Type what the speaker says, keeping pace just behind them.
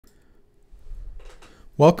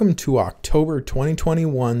Welcome to October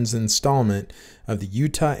 2021's installment of the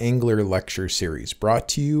Utah Angler Lecture Series, brought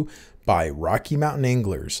to you by Rocky Mountain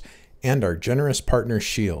Anglers and our generous partner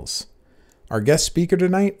Shields. Our guest speaker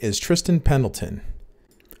tonight is Triston Pendleton.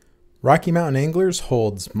 Rocky Mountain Anglers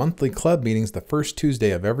holds monthly club meetings the first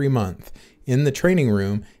Tuesday of every month in the training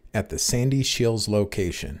room at the Sandy Shields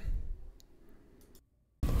location.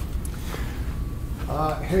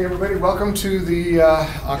 Hey everybody, welcome to the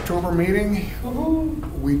October meeting.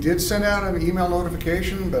 We did send out an email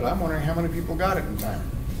notification, but I'm wondering how many people got it in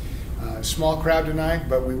time. Small crowd tonight,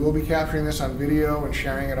 but we will be capturing this on video and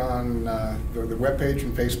sharing it on the webpage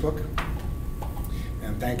and Facebook.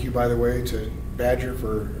 And thank you, by the way, to Badger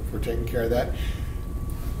for taking care of that.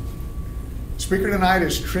 Speaker tonight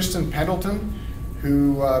is Triston Pendleton,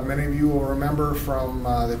 who many of you will remember from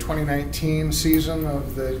the 2019 season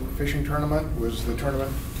of the fishing tournament, was the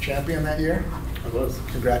tournament champion that year. I was.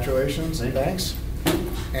 Congratulations and thanks.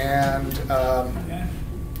 And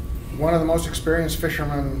one of the most experienced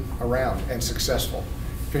fishermen around and successful.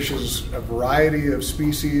 Fishes a variety of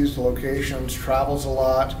species, locations, travels a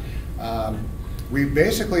lot. We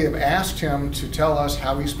basically have asked him to tell us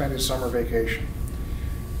how he spent his summer vacation.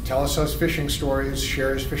 Tell us his fishing stories,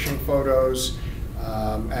 share his fishing photos,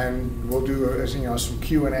 and we'll do some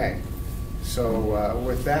Q&A. So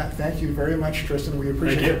with that, thank you very much, Triston. We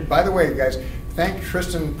appreciate it. By the way, guys, thank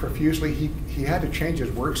Triston profusely. He had to change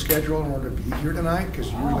his work schedule in order to be here tonight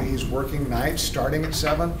because usually he's working nights starting at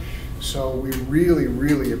 7. So we really,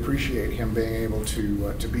 really appreciate him being able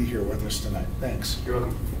to be here with us tonight. Thanks. You're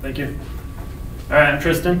welcome. Thank you. All right, I'm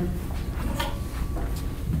Triston.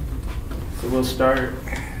 So we'll start.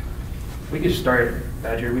 We could start,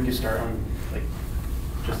 Badger. We could start on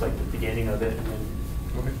just the beginning of it. And then,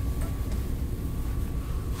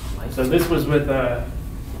 okay. So this was with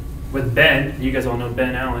Ben. You guys all know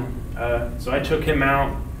Ben Allen. So I took him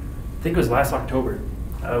out, I think it was last October.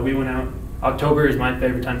 We went out. October is my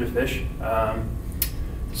favorite time to fish.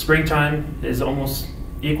 Springtime is almost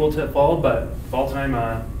equal to fall, but fall time,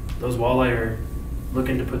 those walleye are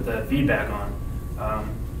looking to put the feed back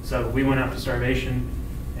on. So we went out to Starvation,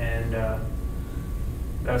 and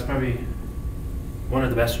that was probably one of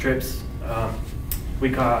the best trips.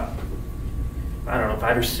 We caught, I don't know,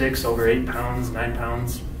 5 or 6 over 8 pounds, 9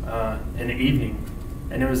 pounds in the evening.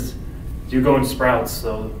 And it was, you go in sprouts,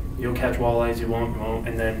 so you'll catch walleyes, you won't,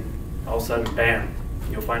 and then all of a sudden, bam,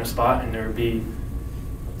 you'll find a spot and there'll be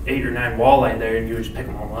 8 or 9 walleye there and you just pick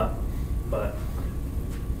them all up. But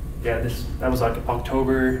yeah, that was like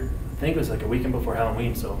October, I think it was like a weekend before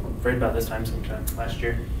Halloween, so right about this time sometime last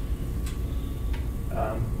year.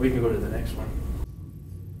 We can go to the next one.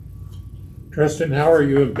 Triston, how are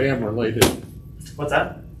you and Ben related? What's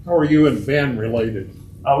that? How are you and Ben related?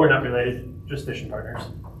 Oh, we're not related, just fishing partners.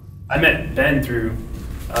 I met Ben through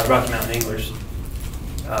Rocky Mountain Anglers.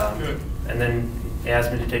 And then he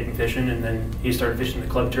asked me to take him fishing, and then he started fishing the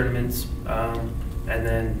club tournaments, and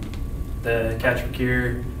then the Catch for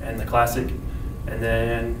Cure and the Classic. And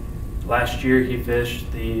then last year he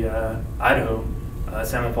fished the Idaho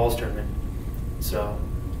Salmon Falls tournament. So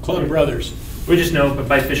Club brothers. We just know, but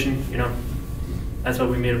by fishing, that's how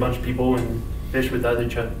we meet a bunch of people and fish with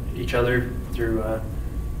each other through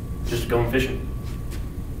just going fishing.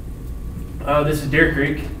 This is Deer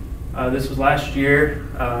Creek. This was last year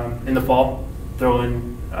in the fall,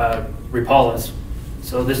 throwing Rapalas.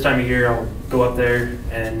 So this time of year I'll go up there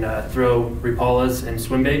and throw Rapalas and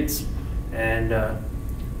swim baits. And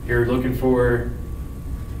you're looking for,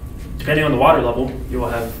 depending on the water level, you will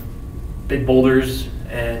have big boulders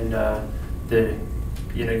and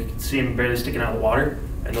you can see them barely sticking out of the water,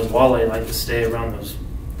 and those walleye like to stay around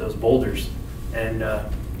those boulders. And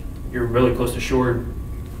you're really close to shore.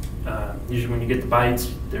 Usually when you get the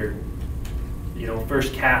bites, they're,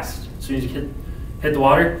 first cast, as soon as you hit the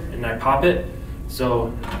water, and I pop it.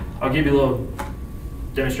 So I'll give you a little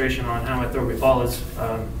demonstration on how I throw Rapalas.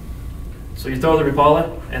 So you throw the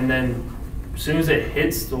Rapala, and then as soon as it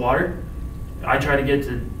hits the water, I try to get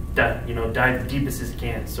to dive the deepest as you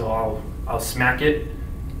can. So I'll smack it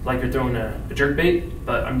like you're throwing a jerk bait,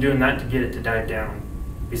 but I'm doing that to get it to dive down.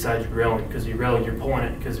 Besides reeling, because you reel, you're pulling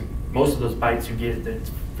it, because most of those bites you get at the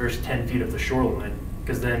first 10 feet of the shoreline,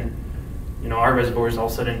 because then our reservoirs all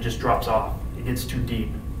of a sudden it just drops off. It gets too deep,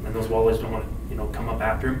 and those walleyes don't want to come up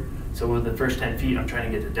after them. So with the first 10 feet, I'm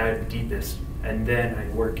trying to get to dive the deepest, and then I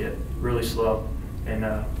work it really slow. And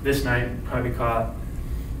this night probably caught,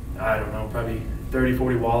 I don't know, probably 30,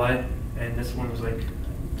 40 walleye, and this one was like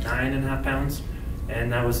 9.5 pounds.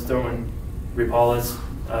 And I was throwing Rapalas,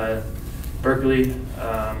 Berkeley,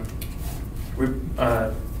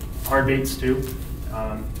 hard baits too.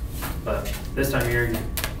 But this time of year,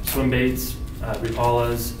 swim baits,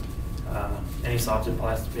 Rapalas, any soft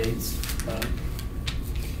plastic baits.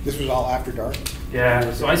 This was all after dark?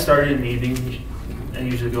 Yeah, so I started in the evening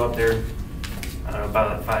and usually go up there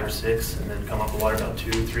about like 5 or 6 and then come off the water about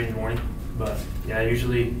 2, 3 in the morning. But yeah,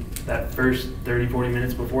 usually that first 30, 40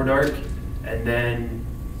 minutes before dark, and then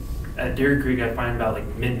at Deer Creek I find about like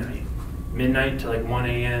midnight. Midnight to like 1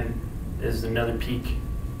 a.m. is another peak.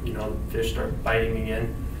 You know, fish start biting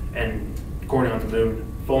again, and according on the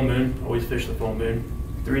moon, full moon, always fish the full moon.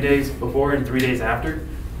 3 days before and 3 days after,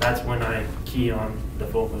 that's when I key on the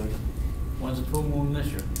full moon. When's the full moon this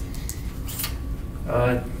year?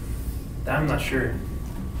 I'm not sure.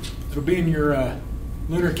 It'll be in your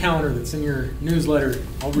lunar calendar that's in your newsletter.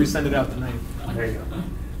 I'll resend it out tonight. There you go.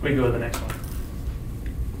 We can go to the next one.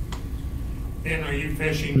 And are you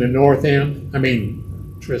fishing the north end? I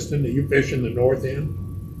mean, Triston, are you fishing the north end?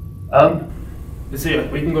 Let's see.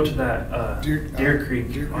 We can go to that Deer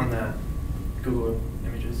Creek Deer Creek. on that Google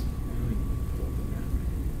Images.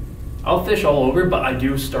 I'll fish all over, but I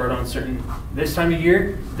do start on certain. This time of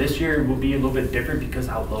year, this year will be a little bit different because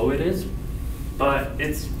how low it is, but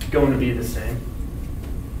it's going to be the same.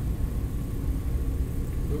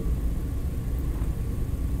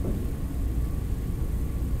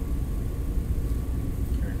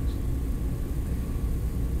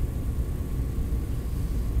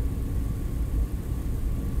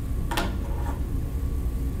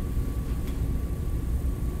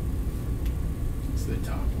 It's the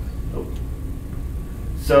top one.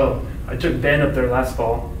 So I took Ben up there last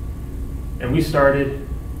fall, and we started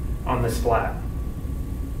on this flat.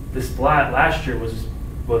 This flat last year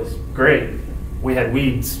was great. We had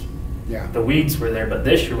weeds. Yeah. The weeds were there, but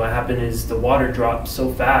this year what happened is the water dropped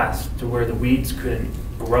so fast to where the weeds couldn't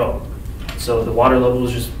grow. So the water level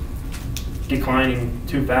was just declining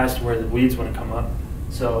too fast to where the weeds wouldn't come up.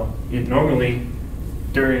 So you'd normally,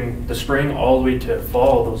 during the spring all the way to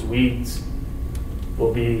fall, those weeds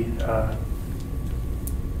will be,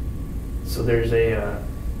 so there's a,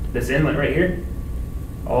 this inlet right here,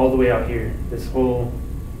 all the way out here, this whole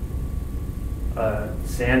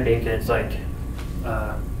sand bank, and it's like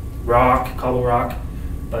rock, cobble rock,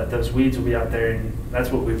 but those weeds will be out there, and that's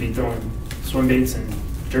what we'd be throwing swim baits and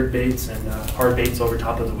jerk baits and hard baits over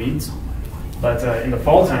top of the weeds. But in the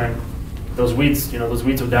fall time, those weeds, those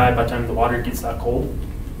weeds will die by the time the water gets that cold.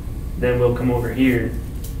 Then we'll come over here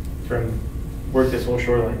work this whole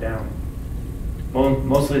shoreline down.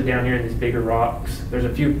 Mostly down here in these bigger rocks. There's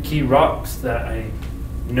a few key rocks that I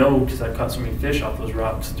know because I've caught so many fish off those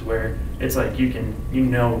rocks to where it's like you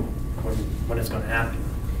know when it's going to happen.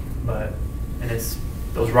 And it's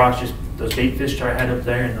those rocks, just those bait fish try to head up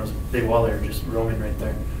there, and those big walleye are just roaming right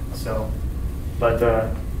there. So, but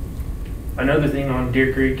another thing on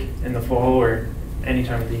Deer Creek in the fall or any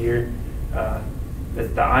time of the year,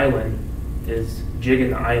 the island is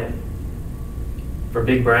jigging the island. For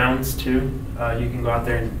big browns too, you can go out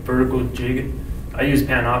there and vertical jig. I use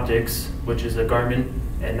Panoptix, which is a Garmin,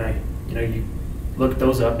 and you look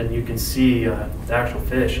those up and you can see the actual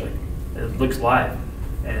fish. Like it looks live,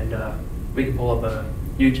 and we can pull up a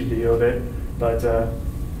YouTube video of it. But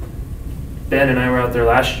Ben and I were out there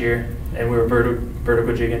last year, and we were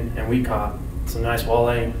vertical jigging, and we caught some nice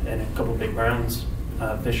walleye and a couple big browns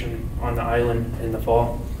fishing on the island in the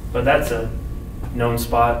fall. But that's a known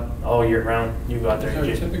spot all year round. You go out there and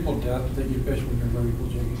Is jig. there a typical depth that you fish when you're vertical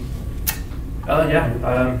jigging?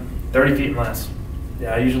 Yeah, 30 feet and less.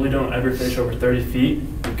 Yeah, I usually don't ever fish over 30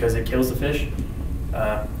 feet because it kills the fish.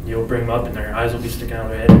 You'll bring them up and their eyes will be sticking out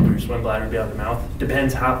of their head and their swim bladder will be out of their mouth.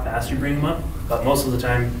 Depends how fast you bring them up, but most of the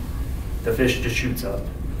time the fish just shoots up.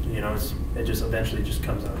 It just eventually just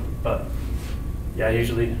comes up. But yeah, I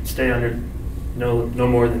usually stay under no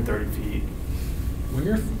more than 30 feet.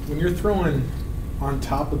 When you're throwing on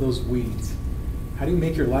top of those weeds, how do you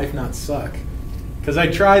make your life not suck? Because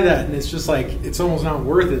I try that and it's just like it's almost not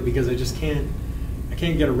worth it because I can't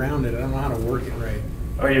get around it. I don't know how to work it right.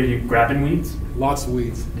 Are you grabbing weeds? Lots of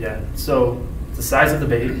weeds. Yeah. So the size of the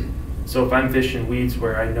bait. So if I'm fishing weeds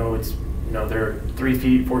where I know it's they're 3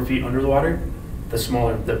 feet, 4 feet under the water, the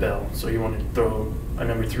smaller the bell. So you want to throw a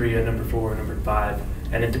number 3, a number 4, a number 5,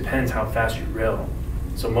 and it depends how fast you reel.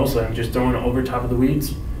 So mostly I'm just throwing it over top of the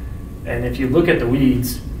weeds. And if you look at the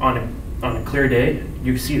weeds on a clear day,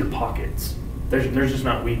 you see the pockets. There's just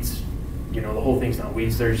not weeds. The whole thing's not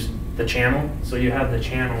weeds. There's the channel. So you have the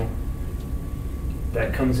channel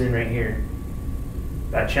that comes in right here.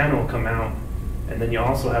 That channel will come out, and then you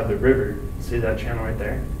also have the river. See that channel right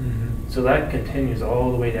there? Mm-hmm. So that continues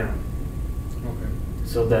all the way down. Okay.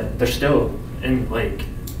 So that they're still in the lake.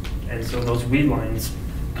 And so those weed lines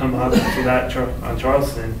come up to that on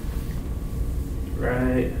Charleston,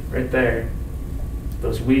 right there,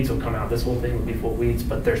 those weeds will come out. This whole thing will be full of weeds,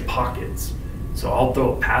 but there's pockets. So I'll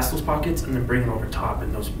throw it past those pockets and then bring it over top,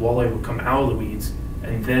 and those walleye will come out of the weeds,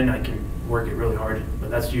 and then I can work it really hard. But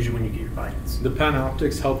that's usually when you get your bites. The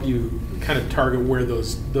Panoptix help you kind of target where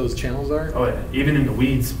those channels are? Oh yeah, even in the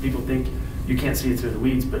weeds, people think you can't see it through the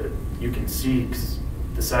weeds, but you can see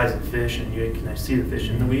the size of the fish, and you can see the fish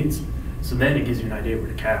in the weeds. So then it gives you an idea where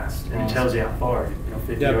to cast, and it tells you how far,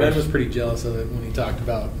 50 yards. Ben was pretty jealous of it when he talked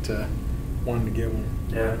about wanting to get one.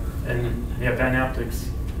 Yeah, and Panoptix,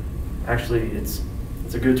 actually, it's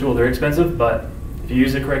a good tool. They're expensive, but if you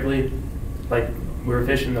use it correctly, like we were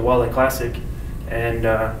fishing the Walleye Classic, and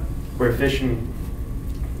we're fishing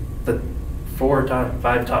the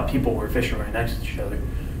 5 top people were fishing right next to each other,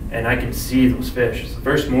 and I can see those fish. So the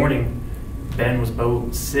first morning, Ben was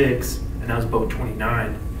boat 6, and I was boat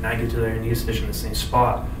 29, and I get to there and he's fishing the same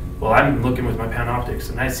spot. Well, I'm looking with my Panoptix,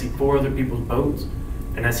 and I see 4 other people's boats,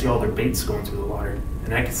 and I see all their baits going through the water,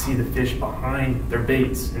 and I could see the fish behind their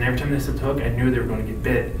baits, and every time they set the hook, I knew they were going to get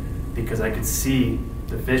bit because I could see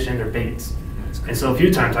the fish and their baits. And so a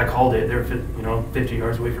few times I called it. They were 50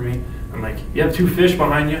 yards away from me. I'm like, you have 2 fish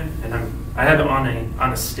behind you, and I have it on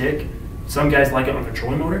a stick. Some guys like it on their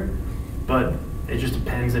trolling motor, but it just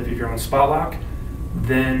depends. If you're on spot lock,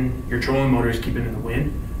 then your trolling motor is keeping in the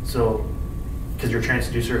wind. So, because your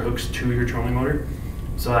transducer hooks to your trolling motor,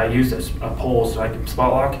 so I used a pole so I can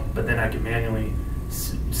spot lock, but then I can manually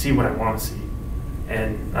see what I want to see,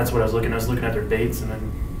 and that's what I was looking. I was looking at their baits, and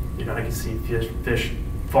then I can see fish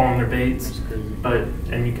following their baits,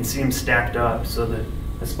 and you can see them stacked up. So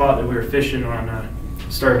the spot that we were fishing on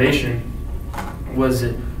Starvation was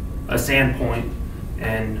a sand point,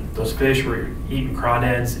 and those fish were eating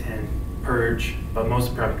crawdads and perch, but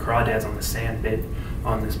mostly probably crawdads on the sand bit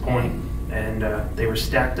on this point, and they were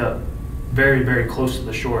stacked up very, very close to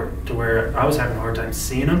the shore, to where I was having a hard time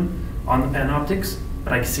seeing them on the Panoptix,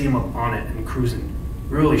 but I could see them up on it and cruising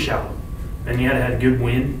really shallow. And you had good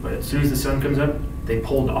wind, but as soon as the sun comes up, they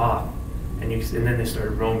pulled off, and then they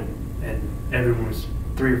started roaming, and everyone was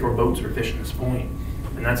 3 or 4 boats were fishing this point,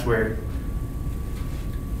 and that's where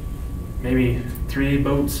maybe 3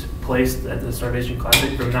 boats placed at the Starvation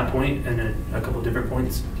Classic from that point, and then a couple different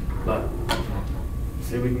points. But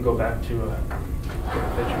see, we can go back to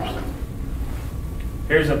pictures.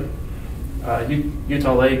 Here's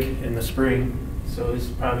Utah Lake in the spring. So this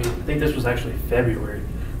is probably, I think this was actually February.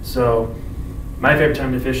 So my favorite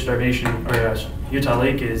time to fish Starvation or Utah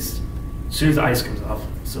Lake is as soon as the ice comes off.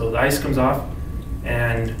 So the ice comes off,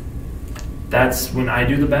 and that's when I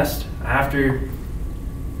do the best. After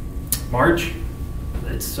March,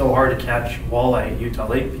 it's so hard to catch walleye at Utah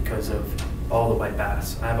Lake because of all the white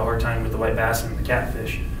bass. I have a hard time with the white bass and the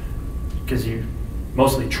catfish because you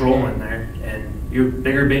mostly trolling there, and you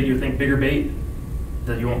think bigger bait,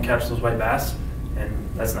 that you won't catch those white bass, and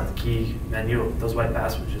that's not the key. Man, those white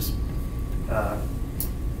bass would just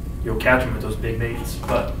you'll catch them with those big baits.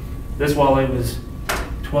 But this walleye was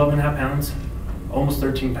 12.5 pounds, almost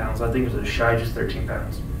 13 pounds. I think it was a shy just 13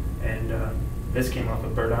 pounds, and this came off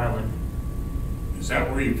of Bird Island. Is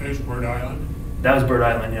that where you fished, Bird Island? That was Bird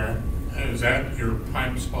Island, yeah. And is that your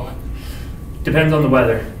prime spot? Depends on the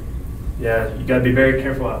weather. Yeah, you got to be very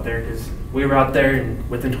careful out there, because we were out there and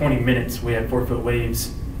within 20 minutes we had 4-foot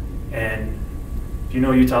waves, and if you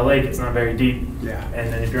know Utah Lake, it's not very deep. Yeah.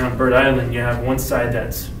 And then if you're on Bird Island, you have one side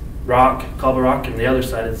that's rock, cobble rock, and the other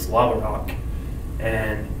side is lava rock,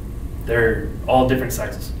 and they're all different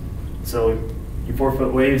sizes. So you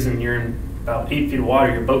 4-foot waves and you're in about 8 feet of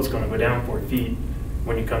water, your boat's going to go down 4 feet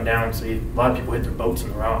when you come down. So a lot of people hit their boats in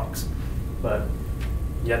the rocks, but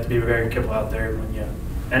you have to be very careful out there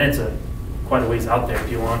and it's quite a ways out there if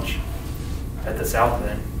you launch at the south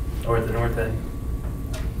end or at the north end.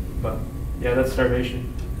 But yeah, that's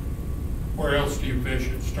Starvation. Where else do you fish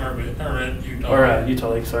at Starvation or at Utah? Or Utah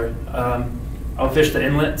Lake, sorry. I'll fish the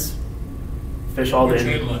inlets. Fish all Which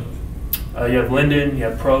the inlet? You have Linden, you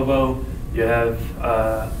have Provo, you have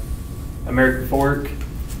American Fork.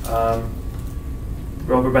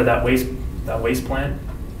 We're over by that waste plant.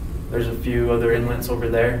 There's a few other inlets over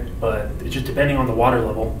there, but it's just depending on the water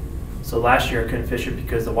level. So last year I couldn't fish it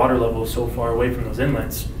because the water level is so far away from those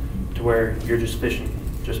inlets to where you're just fishing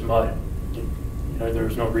just mud. There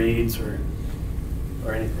was no reeds or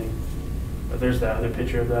anything. But there's that other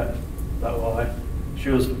picture of that walleye. She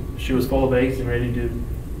was full of eggs and ready to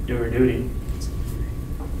do her duty.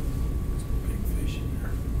 Big fish in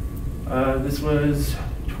there. This was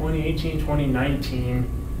 2018, 2019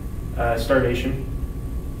 Starvation.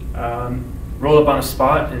 Rolled up on a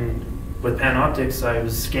spot, and with Panoptix I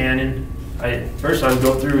was scanning. First I would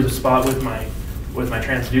go through the spot with my with my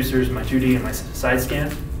transducers, my 2D, and my side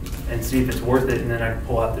scan, and see if it's worth it, and then I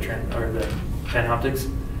pull out the Panoptix,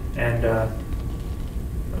 and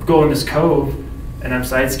go in this cove, and I'm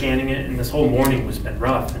side scanning it, and this whole morning was been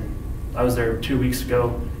rough, and I was there 2 weeks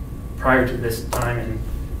ago prior to this time,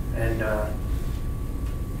 and I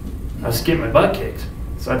was getting my butt kicked.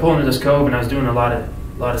 So I pulled into this cove, and I was doing a lot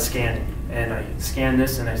of scanning, and I scanned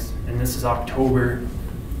this, and this is October.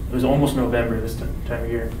 It was almost November this time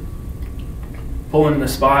of year. Pulling in the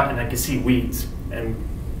spot, and I could see weeds, and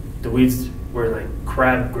the weeds were like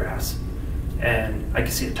crabgrass, and I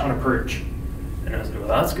could see a ton of perch, and I was like, well,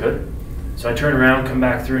 that's good. So I turn around, come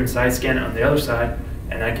back through, and side scan it on the other side,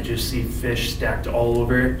 and I could just see fish stacked all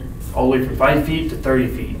over, all the way from 5 feet to 30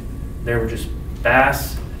 feet. There were just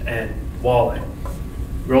bass and walleye.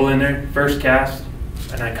 Roll in there, first cast,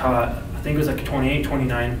 and I caught, I think it was like a 28,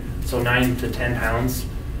 29, so 9 to 10 pounds.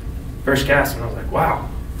 First cast, and I was like, wow,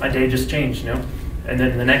 my day just changed, you know? And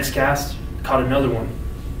then the next cast, caught another one.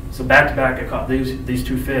 So back to back, I caught these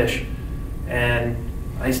two fish, and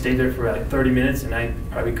I stayed there for like 30 minutes, and I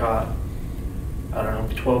probably caught, I don't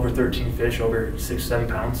know, 12 or 13 fish over 6, 7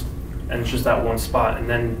 pounds. And it's just that one spot, and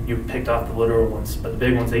then you picked off the little ones, but the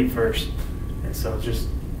big ones ate first. And so just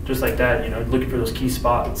like that, you know, looking for those key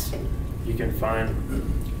spots, you can find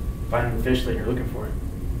the fish that you're looking for.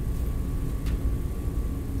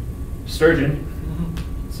 Sturgeon.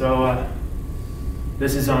 So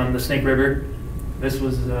this is on the Snake River. This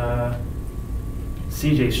was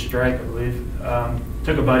CJ Strike, I believe.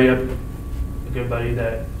 Took a buddy up, a good buddy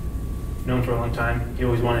that known for a long time. He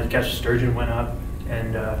always wanted to catch a sturgeon. Went up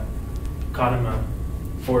and caught him a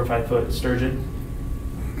 4 or 5 foot sturgeon.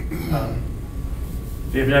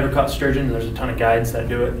 If you've never caught sturgeon, there's a ton of guides that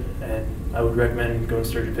do it, and I would recommend going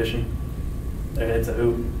sturgeon fishing. It's a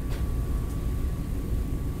hoot.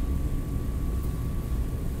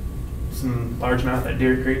 Some largemouth at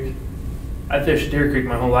Deer Creek. I fished Deer Creek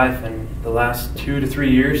my whole life, and the last 2 to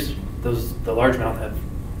 3 years, the largemouth have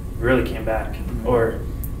really came back, or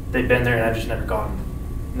they've been there and I just never caught them.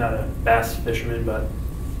 Not a bass fisherman, but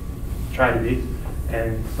try to be.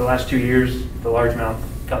 And the last 2 years, the largemouth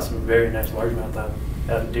got some very nice largemouth out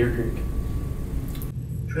of Deer Creek.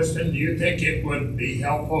 Triston, do you think it would be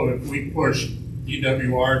helpful if we pushed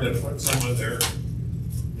DWR to put some of their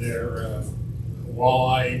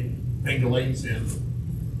walleye fingerlings in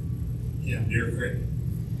Deer Creek,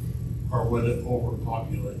 or would it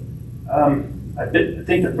overpopulate? I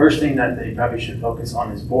think the first thing that they probably should focus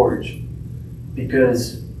on is forage,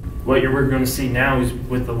 because what we're going to see now is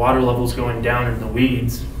with the water levels going down in the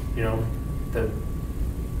weeds, you know, the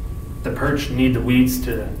perch need the weeds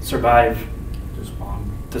to survive,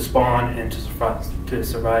 to spawn and to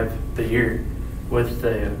survive the year. With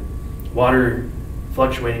the water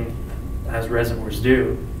fluctuating as reservoirs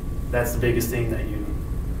do, that's the biggest thing that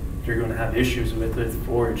you're going to have issues with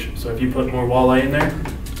forage. So if you put more walleye in there,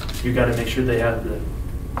 you got to make sure they have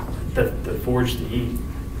the forage to eat.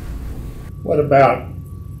 What about,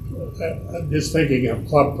 I'm just thinking of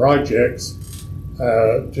club projects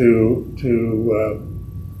to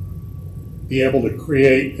be able to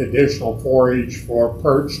create additional forage for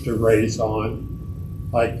perch to raise on,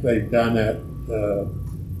 like they've done at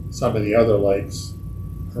some of the other lakes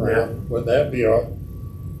around. Yeah. Would that be a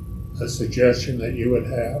suggestion that you would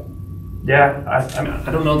have? Yeah,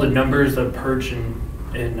 I don't know the numbers of perch in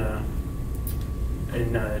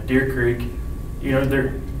Deer Creek. You know,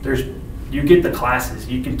 there's you get the classes.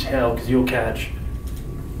 You can tell because you'll catch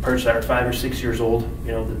perch that are 5 or 6 years old.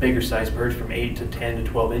 You know, the bigger size perch from 8 to 10 to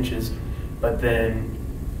 12 inches. But then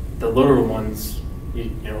the littler ones, you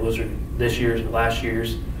know, those are this year's and last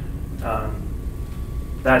year's.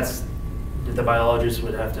 That's the biologists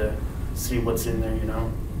would have to see what's in there, you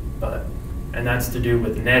know. And that's to do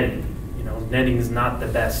with netting. You know, netting is not the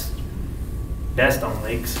best on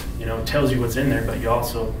lakes. You know, it tells you what's in there, but you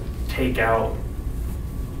also take out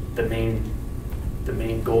the main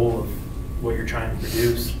goal of what you're trying to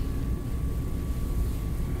produce.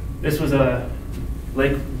 This was a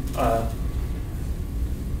lake.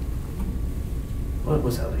 What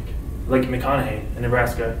was that lake? Lake McConaughy in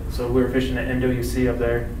Nebraska. So we were fishing at NWC up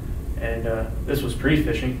there, and this was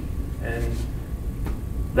pre-fishing, and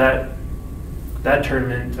that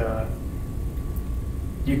tournament,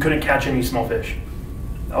 you couldn't catch any small fish.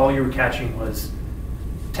 All you were catching was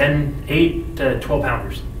 8 to 12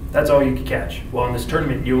 pounders. That's all you could catch. Well, in this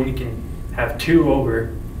tournament, you only can have 2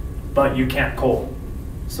 over, but you can't cull.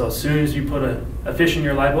 So as soon as you put a fish in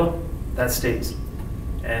your live well, that stays.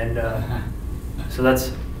 And so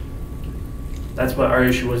that's what our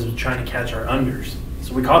issue was trying to catch our unders.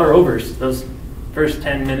 So we caught our overs. Those first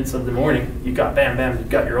 10 minutes of the morning, you got bam, bam, you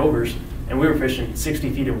got your overs, and we were fishing 60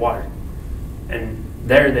 feet of water. And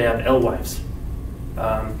there they have alewives,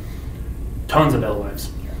 tons of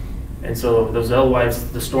alewives. And so those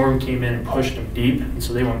alewives, the storm came in and pushed them deep, and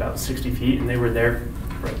so they went about 60 feet, and they were there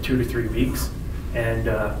for like 2 to 3 weeks. And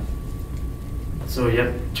so you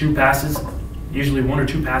have 2 passes, usually 1 or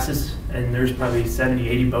 2 passes, and there's probably 70,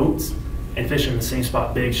 80 boats, and fishing the same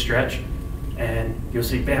spot, big stretch. And you'll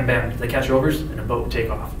see, bam, bam, they catch overs, and a boat would take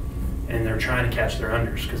off. And they're trying to catch their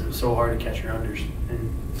unders, because it was so hard to catch your unders.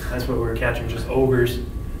 And that's what we were catching, just overs.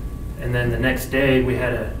 And then the next day, we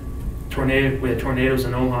had a tornado. We had tornadoes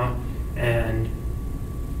in Omaha, and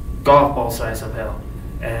golf ball size of hell.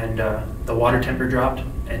 And the water temper dropped,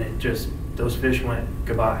 and it just, those fish went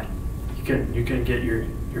goodbye. You couldn't get your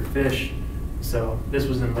fish. So this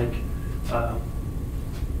was in Lake,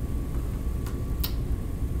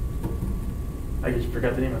 I just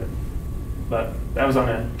forgot the name of it, but that was on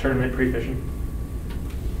a tournament pre-fishing.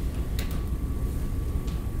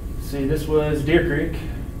 See, this was Deer Creek.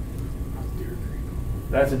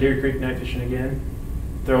 That's a Deer Creek night fishing again.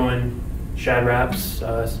 Throwing shad wraps.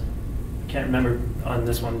 Can't remember on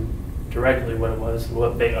this one directly what it was,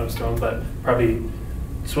 what bait I was throwing, but probably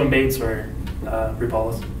swim baits or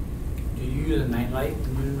Rapalas. Do you use a night light to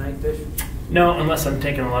do the night fish? No, unless I'm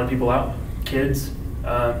taking a lot of people out, kids.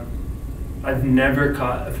 I've never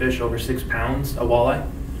caught a fish over 6 pounds, a walleye,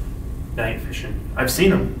 night fishing. I've seen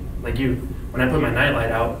them, like you. When I put my night light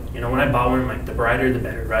out, you know, when I buy one, like the brighter the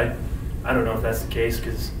better, right? I don't know if that's the case,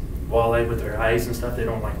 because walleye with their eyes and stuff, they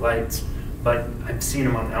don't like lights. But I've seen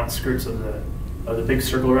them on the outskirts of the big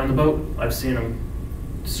circle around the boat. I've seen them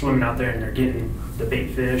swimming out there, and they're getting the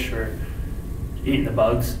bait fish or eating the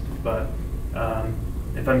bugs. But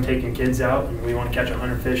if I'm taking kids out and we want to catch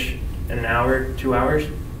 100 fish in an hour, 2 hours,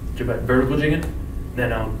 vertical jigging,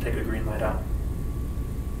 then I'll take a green light out.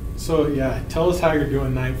 So yeah, tell us how you're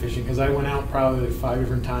doing night fishing, because I went out probably like 5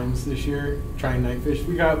 different times this year trying night fish.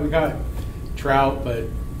 We got trout, but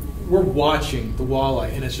we're watching the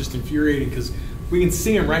walleye, and it's just infuriating because we can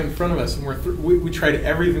see them right in front of us, and we tried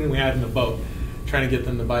everything we had in the boat trying to get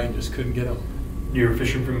them to bite and just couldn't get them. You were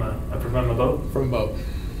fishing from a boat? From a boat.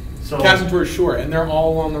 So casting towards shore, and they're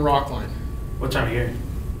all on the rock line. What time of year?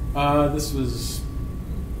 This was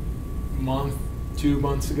a month, 2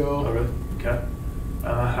 months ago. Oh really? Okay.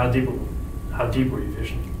 How deep were you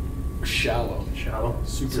fishing? Shallow. Shallow.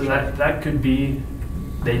 Super so shallow. that could be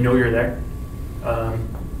they know you're there,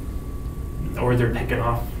 or they're picking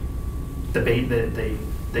off the bait that they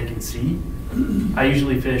can see. I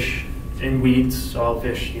usually fish in weeds, so I'll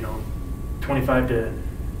fish 25 to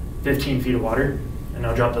 15 feet of water, and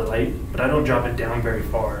I'll drop the light, but I don't drop it down very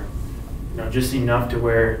far. Just enough to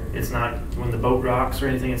where it's not, when the boat rocks or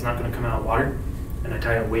anything, it's not going to come out of water. And I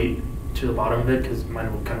tie a weight to the bottom of it because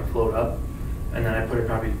mine will kind of float up. And then I put it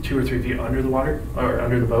probably 2 or 3 feet under the water, or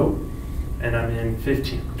under the boat. And I'm in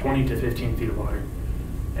 20 to 15 feet of water.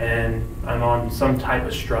 And I'm on some type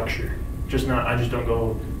of structure. I just don't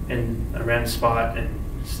go in a random spot and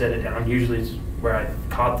set it down. Usually it's where I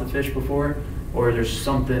caught the fish before, or there's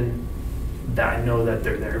something that I know that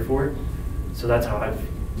they're there for. So that's how I've,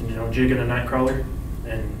 jigging a night crawler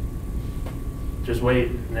and just wait,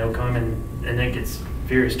 and they'll come, and it gets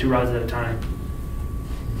furious, 2 rods at a time.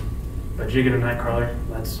 But jigging a night crawler,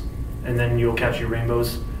 and then you'll catch your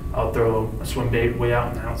rainbows. I'll throw a swim bait way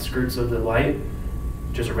out in the outskirts of the light,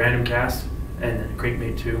 just a random cast, and then a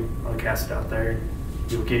crankbait too. I'll cast it out there.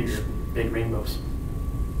 You'll get your big rainbows.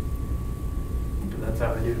 So that's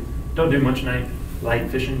how I do. Don't do much night light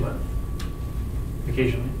fishing, but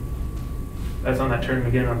occasionally. That's on that tournament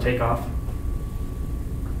again on takeoff.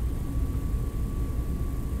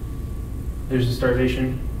 There's the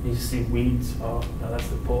Starvation. You see weeds. Oh, no, that's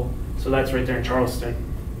the pole. So that's right there in Charleston.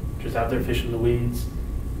 Just out there fishing the weeds.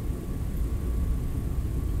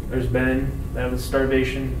 There's Ben. That was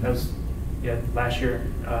Starvation. That was, last year,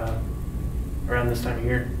 around this time of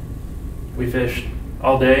year. We fished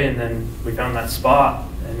all day, and then we found that spot,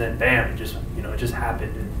 and then bam, it just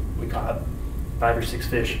happened, and we caught 5 or 6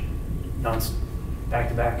 fish, back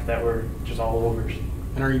to back, that were just all overs.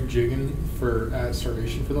 And are you jigging at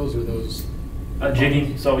Starvation for those, or those?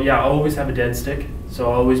 Jigging. So yeah, I'll always have a dead stick. So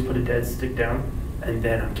I'll always put a dead stick down, and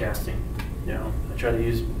then I'm casting. I try to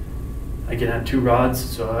use. I can have 2 rods,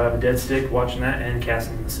 so I have a dead stick, watching that, and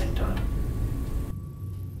casting at the same time.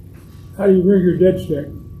 How do you rig your dead stick?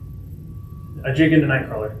 I jig in the night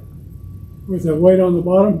crawler. With a weight on the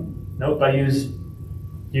bottom? Nope, I use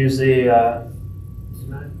the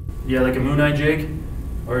like a moon eye jig,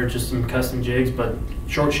 or just some custom jigs, but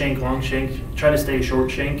short shank, long shank. Try to stay short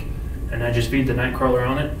shank, and I just feed the night crawler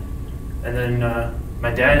on it, and then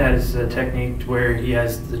my dad has a technique where he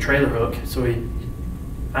has the trailer hook. So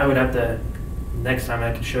I would have to, next time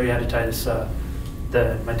I can show you how to tie this,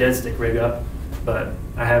 my dead stick rig up. But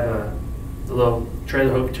I have a little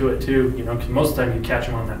trailer hook to it too, you know, because most of the time you catch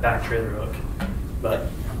them on that back trailer hook. But,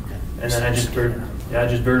 and then I just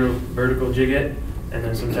vertical jig it, and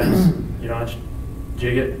then sometimes, you know, I just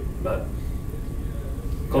jig it, but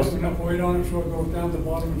close Have enough weight on it so it goes down to the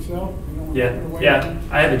bottom itself? You don't want to put a weight on Yeah, it?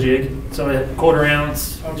 I have a jig, so a 1/4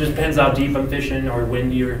 ounce, Okay. just depends how deep I'm fishing or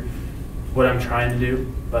windy or what I'm trying to do,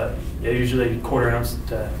 but yeah, usually 1/4 ounce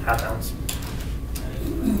to 1/2 ounce.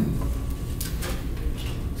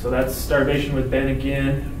 So that's Starvation with Ben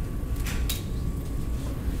again.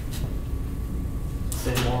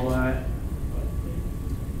 Same walleye.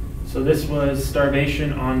 So this was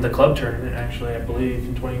Starvation on the club tournament, actually, I believe,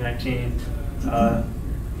 in 2019.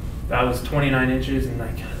 That was 29 inches, and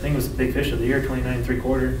like, I think it was the big fish of the year, 29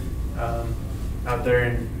 3/4, out there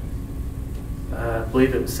in, I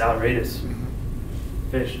believe it was Saleratus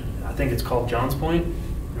fish. I think it's called John's Point,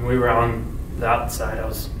 and we were on the outside. I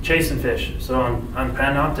was chasing fish. So on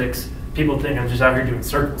Panoptix, people think I'm just out here doing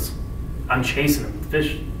circles. I'm chasing them.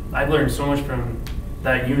 Fish, I've learned so much from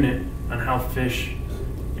that unit on how fish,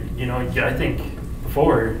 you know, I think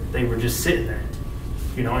before they were just sitting there,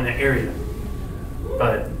 you know, in the area.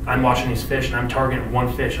 But I'm watching these fish and I'm targeting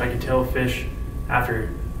one fish. I can tell a fish after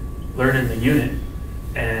learning the unit,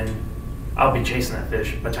 and I'll be chasing that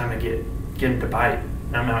fish by the time I get him to bite.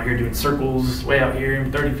 And I'm out here doing circles, way out here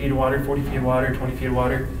in 30 feet of water, 40 feet of water, 20 feet of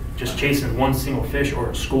water, just chasing one single fish or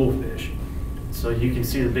a school fish. So you can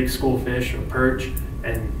see the big school fish or perch,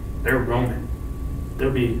 and they're roaming.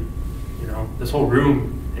 They'll be, you know, this whole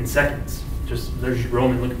room in seconds. They're just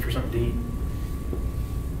roaming, looking for something to eat.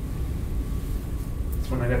 That's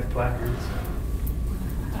when I got the placards.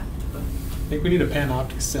 I think we need a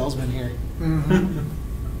Panoptix salesman here.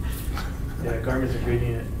 Yeah, Garmin's a great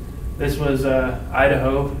unit. This was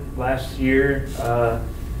Idaho last year.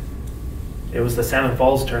 It was the Salmon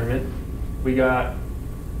Falls tournament. We got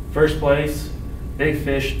first place, big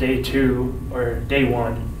fish day 2, or day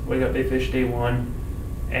 1. We got big fish day 1,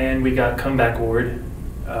 and we got comeback award.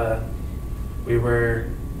 We were,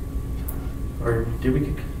 or did we? I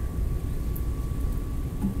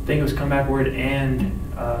think it was comeback award, and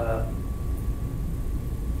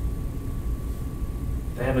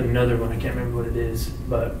they have another one. I can't remember what it is,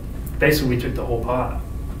 but basically we took the whole pot.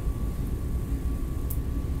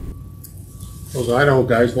 Those Idaho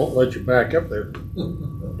guys won't let you back up there.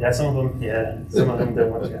 Yeah, some of them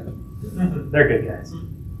don't want to. They're good guys.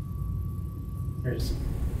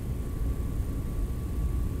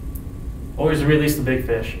 Always release the big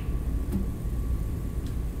fish.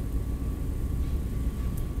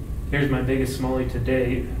 Here's my biggest smallie to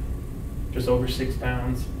date, just over 6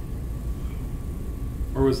 pounds.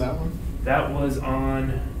 Where was that one? That was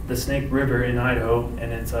on the Snake River in Idaho,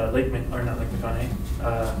 and it's not Lake McConaughy,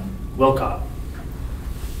 Wilcott.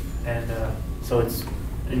 And so it's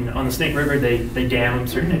on the Snake River. They dam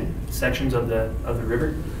certain sections of the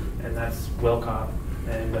river, and that's Wilcott.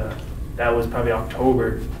 And that was probably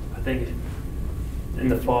October, I think. In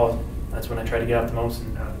the fall, that's when I try to get out the most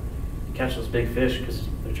and catch those big fish because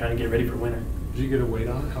they're trying to get ready for winter. Did you get a weight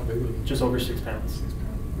on it? How big was it? Just over 6 pounds. 6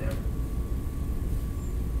 pounds. Yeah.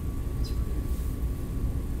 That's pretty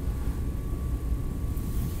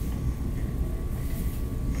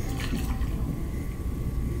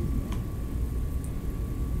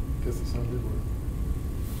good. Guess it's not good one.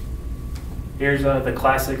 Here's the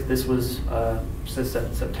classic. This was since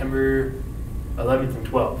September 11th and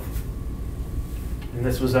 12th. And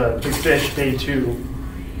this was a big fish day 2.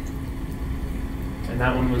 And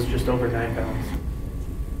that one was just over 9 pounds.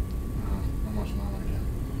 How much not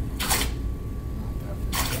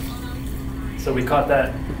again? So we caught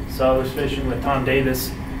that. So I was fishing with Tom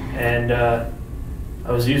Davis, and I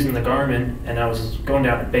was using the Garmin, and I was going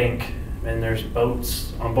down a bank, and there's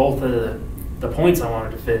boats on both of the points I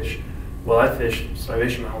wanted to fish. Well, I fished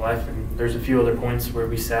Starvation my whole life, and there's a few other points where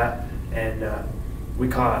we sat, and we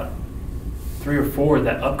caught 3 or 4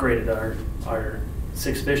 that upgraded our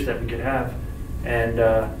 6 fish that we could have. And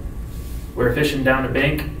we were fishing down a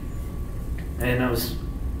bank, and I was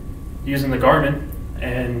using the Garmin,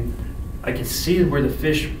 and I could see where the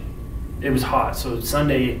fish, it was hot. So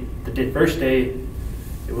Sunday, the first day,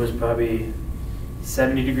 it was probably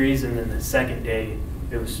 70 degrees, and then the second day,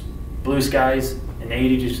 it was blue skies and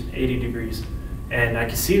 80 degrees. And I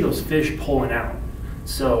could see those fish pulling out.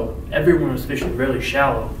 So everyone was fishing really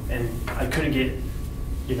shallow, and I couldn't get,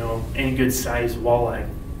 you know, any good size walleye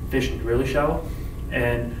fishing really shallow.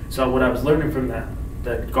 And so what I was learning from the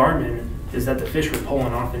Garmin is that the fish were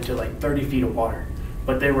pulling off into like 30 feet of water.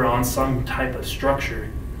 but they were on some type of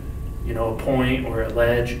structure, you know, a point or a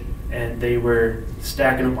ledge, and they were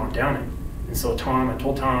stacking them on downing. And so I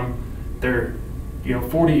told Tom, they're, you know,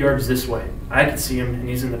 40 yards this way. I could see him, and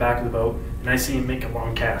he's in the back of the boat, and I see him make a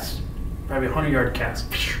long cast, probably a 100-yard cast.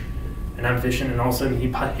 And I'm fishing, and all of a sudden he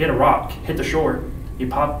hit a rock, hit the shore. He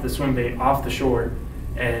popped the swim bait off the shore,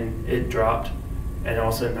 and it dropped. And all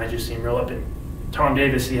of a sudden I just see him reel up. And Tom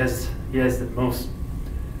Davis, he has the most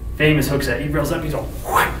famous hook set. He reels up, he's all,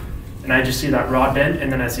 whoosh, and I just see that rod bend,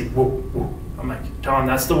 and then I see, whoa, whoa. I'm like, Tom,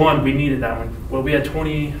 that's the one. We needed that one. Well, we had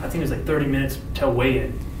 20, I think it was like 30 minutes till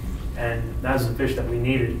weigh-in, and that was the fish that we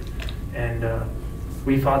needed. And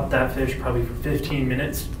we fought that fish probably for 15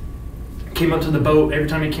 minutes. Came up to the boat. Every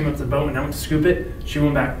time he came up to the boat and I went to scoop it, she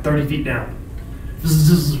went back 30 feet down.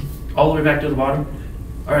 All the way back to the bottom.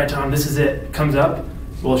 All right, Tom, this is it. Comes up.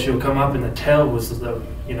 Well, she'll come up, and the tail was,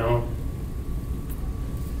 you know,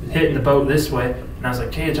 hitting the boat this way. And I was like,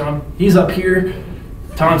 okay, Tom, he's up here.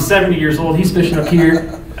 Tom's 70 years old. He's fishing up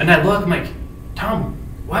here. And I look, I'm like, Tom,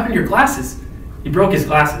 what happened to your glasses? He broke his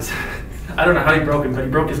glasses. I don't know how he broke them, but he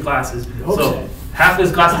broke his glasses. So half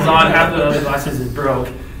his glasses on, half the other glasses is broke.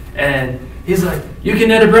 And he's like, you can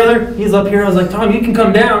net it, brother. He's up here. I was like, Tom, you can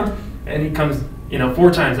come down. And he comes, you know,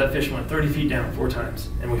 4 times. That fish went 30 feet down 4 times.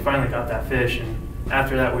 And we finally got that fish. And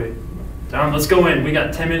after that, Tom, let's go in. We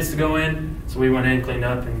got 10 minutes to go in. So we went in, cleaned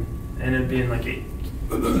up, and ended up being like I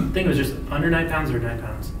think it was just under 9 pounds or 9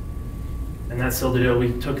 pounds. And that sealed the deal.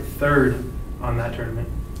 We took 3rd on that tournament.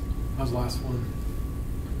 That was the last one.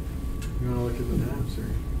 You want to look at the maps, or?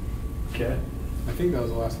 Okay. I think that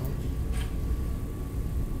was the last one.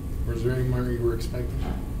 Or is there any more you were expecting?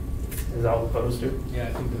 Is that all the photos do? Yeah,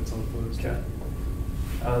 I think that's all the photos. Okay.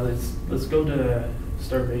 Let's go to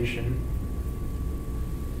Starvation.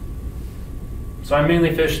 So I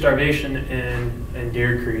mainly fish Starvation in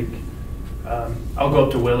Deer Creek. I'll go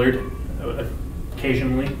up to Willard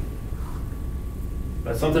occasionally,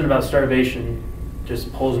 but something about Starvation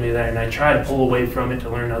just pulls me there, and I try to pull away from it to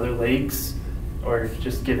learn other lakes or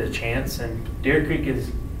just give it a chance. And Deer Creek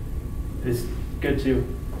is good too.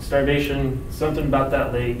 Starvation, something about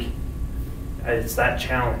that lake, it's that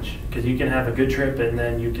challenge, because you can have a good trip and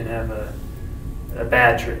then you can have a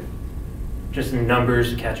bad trip. Just in numbers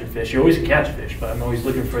to catch a fish. You always can catch a fish, but I'm always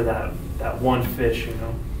looking for that one fish, you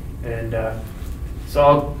know. And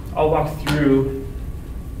so I'll walk through.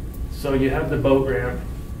 So you have the boat ramp.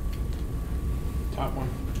 Top one.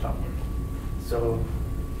 So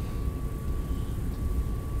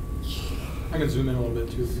I can zoom in a little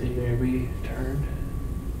bit too. see here, we turned.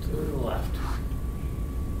 To the left.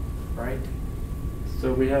 Right?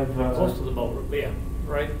 So we have Close to the boat, yeah,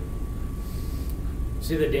 right?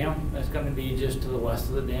 See the dam? That's going to be just to the west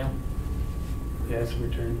of the dam. yeah, so we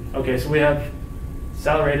turned. Okay, so we have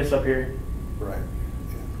Saleratus up here. Right.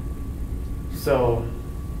 So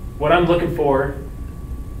what I'm looking for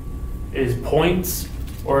is points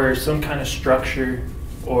or some kind of structure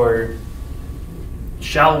or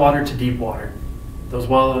shallow water to deep water. Those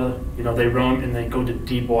you know, they roam and they go to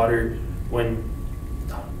deep water when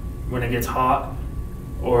it gets hot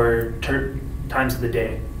or times of the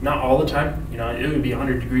day. Not all the time. You know, it would be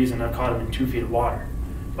 100 degrees and I've caught them in 2 feet of water,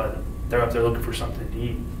 but they're up there looking for something to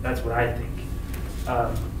eat. That's what I think.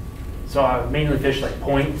 So I mainly fish like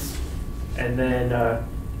points, and then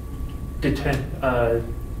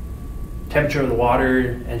temperature of the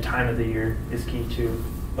water and time of the year is key too.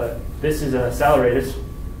 But this is a Saleratus,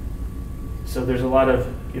 so there's a lot of,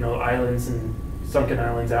 you know, islands and sunken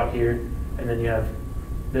islands out here, and then you have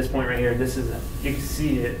this point right here. This is you can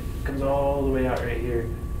see it comes all the way out right here,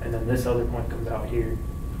 and then this other point comes out here.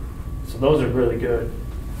 So those are really good.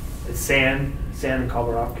 It's sand and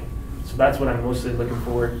cobble rock. So that's what I'm mostly looking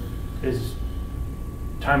for, is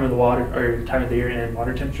time of the water or time of the year and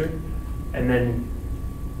water temperature. And then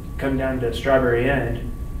come down to Strawberry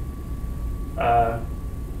End.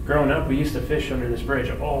 Growing up, we used to fish under this bridge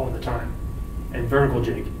all the time and vertical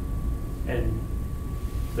jig. And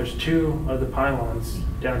there's 2 of the pylons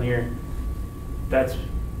down here. That's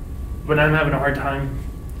when I'm having a hard time,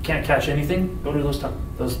 can't catch anything, go to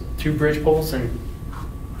those 2 bridge poles, and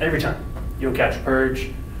every time you'll catch perch,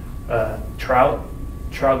 trout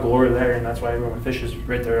galore there, and that's why everyone fishes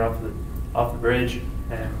right there off the bridge,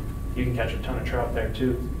 and you can catch a ton of trout there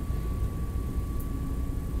too.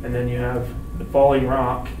 And then you have the falling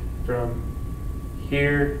rock from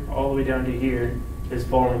here all the way down to here is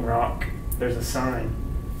falling rock. There's a sign.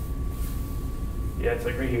 Yeah, it's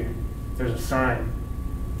like right here. There's a sign.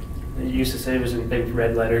 It used to say it was in big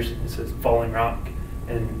red letters. It says falling rock,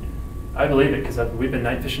 and I believe it because we've been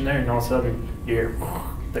night fishing there, and all of a sudden you hear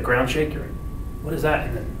the ground shake. You're like, what is that?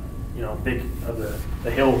 And then you know, big of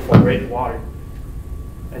the hill fall right in the water.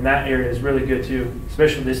 And that area is really good too,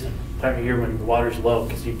 especially this time of year when the water's low,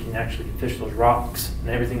 because you can actually fish those rocks and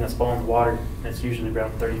everything that's falling in the water. And it's usually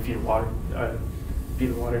around 30 feet of water,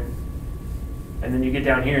 And then you get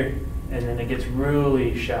down here, and then it gets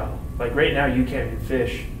really shallow. Like right now, you can't even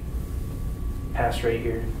fish past right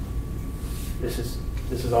here. This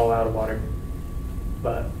is all out of water.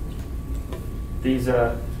 But these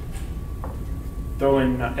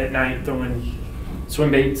throwing at night, throwing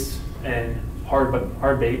swim baits and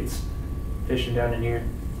hard baits, fishing down in here,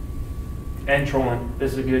 and trolling.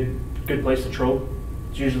 This is a good place to troll.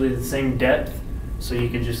 It's usually the same depth, so you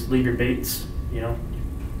can just leave your baits. You know,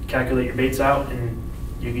 calculate your baits out, and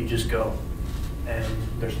you can just go. And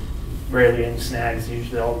there's rarely any snags.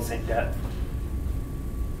 Usually all the same depth.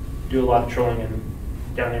 Do a lot of trolling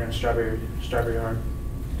down there in Strawberry Arm.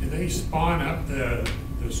 Do they spawn up the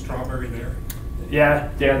strawberry there? Yeah.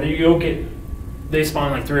 They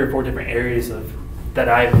spawn like 3 or 4 different areas that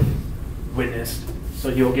I've witnessed. So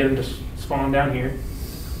you'll get them to spawn down here.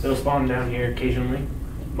 They'll spawn down here occasionally.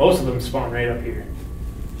 Most of them spawn right up here,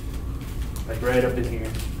 like right up in here,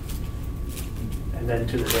 and then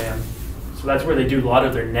to the dam. So that's where they do a lot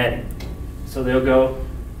of their netting. So they'll go.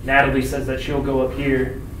 Natalie says that she'll go up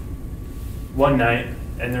here one night,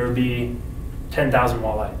 and there will be 10,000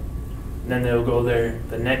 walleye. And then they'll go there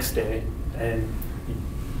the next day, and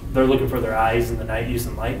they're looking for their eyes in the night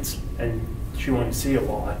using lights, and she won't see a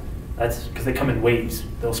walleye. That's because they come in waves.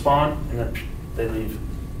 They'll spawn, and then they leave.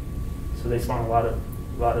 So they spawn a lot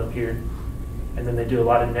up here, and then they do a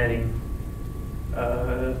lot of netting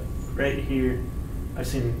right here. I've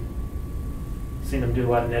seen them do a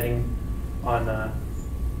lot of netting on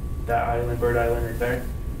that island, Bird Island right there,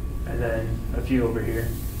 and then a few over here.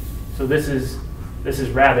 So this is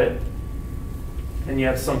rabbit, and you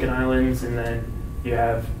have sunken islands, and then you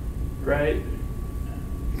have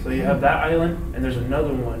so you have that island, and there's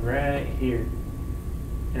another one right here,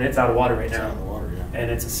 and it's out of water right now. It's out of the water, yeah. And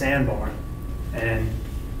it's a sandbar, and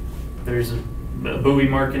there's a buoy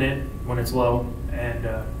marking it when it's low, and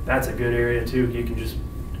that's a good area too. You can just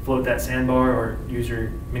float that sandbar or use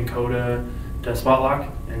your Minn Kota to spot lock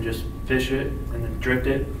and just fish it and then drift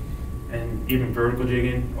it, and even vertical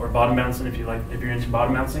jigging or bottom bouncing if you're into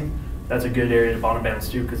bottom bouncing. That's a good area to bottom bounce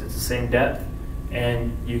too, because it's the same depth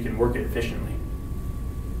and you can work it efficiently.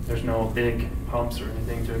 There's no big humps or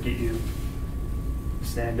anything to get you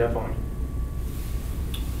snagged up on.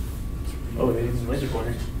 Oh, it's laser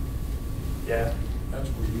pointer. Yeah. That's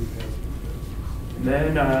where you have. And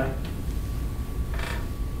then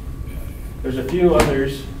there's a few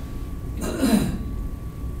others. The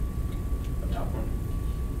top one.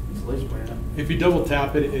 It's a laser pointer. If you double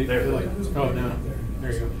tap it, There. like, oh no,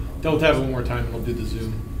 there you go. Double tap it one more time and it'll do the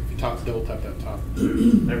zoom. If you double tap that top.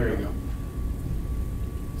 There we go.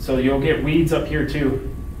 So you'll get weeds up here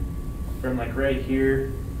too, from like right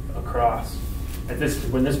here across.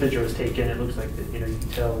 When this picture was taken, it looks like you can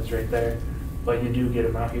tell it's right there, but you do get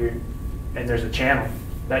them out here. And there's a channel.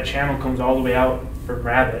 That channel comes all the way out from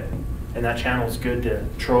rabbit, and that channel is good to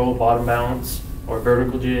troll, bottom bounce, or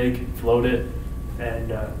vertical jig, float it,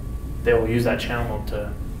 and they will use that channel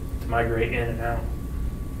to migrate in and out.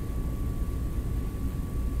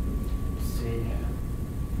 Let's see.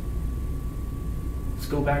 Let's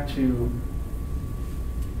go back to.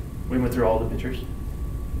 We went through all the pictures.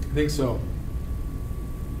 I think so.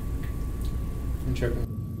 I'm checking.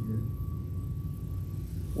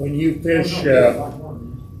 When you fish,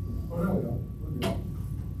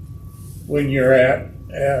 when you're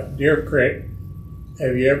at Deer Creek,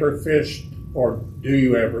 have you ever fished, or do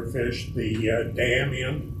you ever fish the dam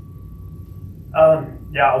in?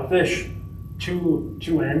 Yeah, I'll fish two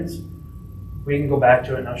ends. We can go back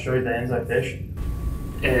to it and I'll show you the ends I fish.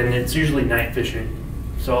 And it's usually night fishing.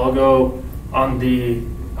 So I'll go on the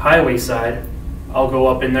highway side, I'll go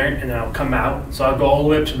up in there and then I'll come out. So I'll go all the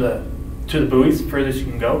way up to the buoys, furthest you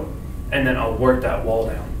can go, and then I'll work that wall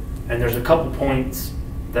down. And there's a couple points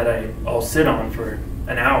that I'll sit on for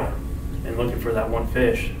an hour and looking for that one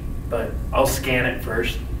fish. But I'll scan it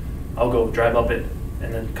first. I'll go drive up it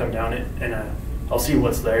and then come down it, and I'll see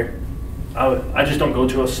what's there. I just don't go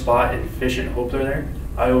to a spot and fish and hope they're there.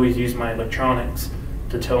 I always use my electronics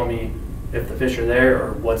to tell me if the fish are there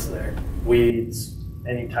or what's there. Weeds,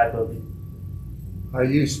 any type of. Are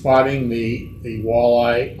you spotting the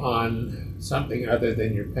walleye on something other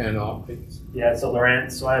than your Panoptix? Yeah, it's a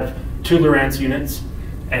Lowrance. So I have 2 Lowrance units,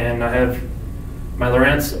 and I have my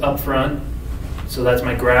Lowrance up front. So that's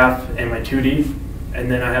my graph and my 2D. And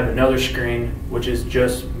then I have another screen, which is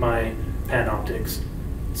just my Panoptix.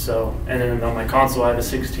 So, and then on my console, I have a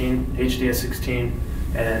 16, HDS 16,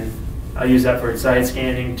 and I use that for side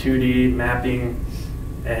scanning, 2D mapping,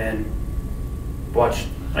 and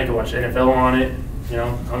I can watch NFL on it. You know,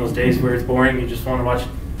 on those days where it's boring, you just want to watch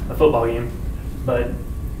a football game. But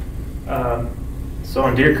so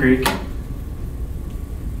on Deer Creek,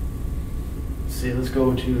 see, let's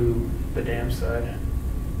go to the dam side.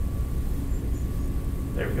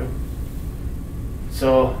 There we go.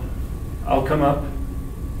 So I'll come up,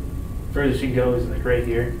 furthest you can go is like right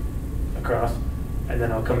here, across, and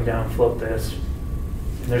then I'll come down, float this.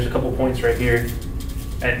 And there's a couple points right here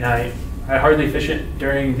at night. I hardly fish it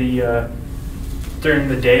during the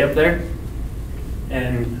day up there,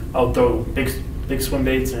 and I'll throw big swim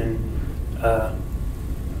baits and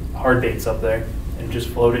hard baits up there and just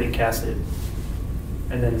float it and cast it.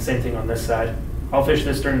 And then the same thing on this side. I'll fish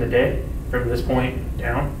this during the day from this point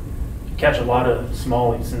down. Catch a lot of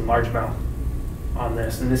smallies and largemouth on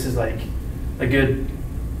this, and this is like a good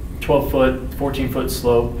 12-foot, 14-foot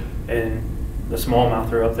slope, and the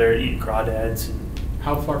smallmouth are up there eating crawdads.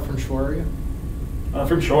 How far from shore are you?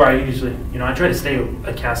 From shore, I usually, I try to stay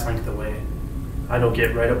a cast length away. I don't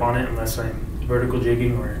get right up on it unless I'm vertical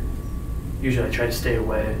jigging, or usually I try to stay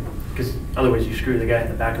away, because otherwise you screw the guy in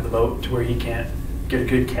the back of the boat to where he can't get a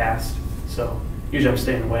good cast. So usually I'm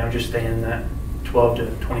staying away. I'm just staying in that 12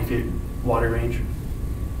 to 20 feet water range.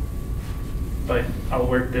 But I'll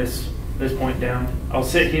work this point down. I'll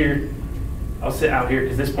sit here. I'll sit out here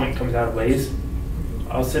because this point comes out a ways.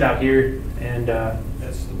 I'll sit out here and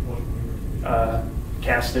That's the point we were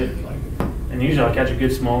cast it. And usually I'll catch a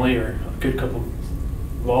good smallie or a good couple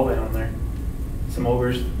walleye on there, some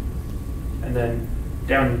overs, and then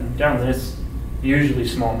down this, usually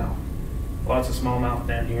smallmouth. Lots of smallmouth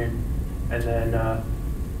down here, and then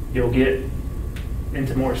you'll get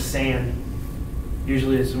into more sand.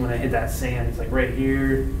 Usually it's when I hit that sand, it's like right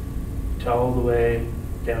here to all the way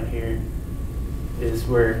down here is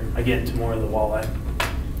where I get into more of the walleye.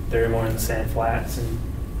 They're more in the sand flats, and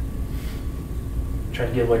try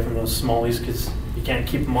to get away from those smallies because you can't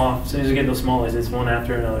keep them off. As soon as you get those smallies, it's one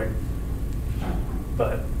after another.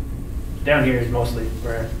 But down here is mostly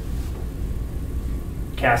where I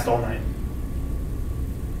cast all night.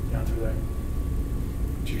 Down through there.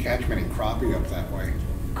 Do you catch many crappie up that way?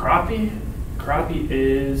 Crappie? Crappie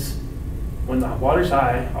is when the water's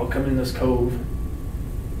high, I'll come in this cove,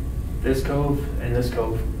 and this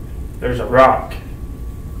cove. There's a rock,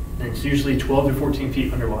 and it's usually 12 to 14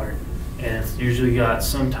 feet underwater. And it's usually got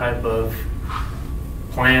some type of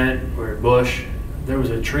plant or bush. There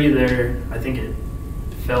was a tree there. I think it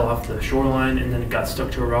fell off the shoreline and then it got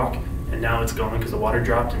stuck to a rock, and now it's gone because the water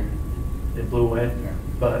dropped and it blew away. Yeah.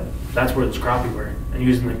 But that's where those crappie were. And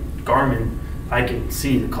using the Garmin, I can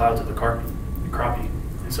see the clouds of the crappie.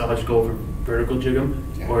 And so I'll just go over vertical jig them,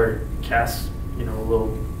 yeah, or cast,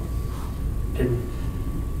 little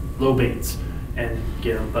baits and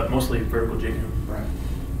get them, but mostly vertical jigging them. Right.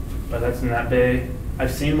 But that's in that bay.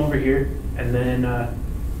 I've seen them over here, and then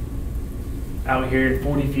out here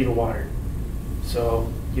 40 feet of water. So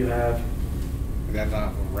you have... That's on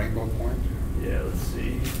a Rainbow Point? Yeah, let's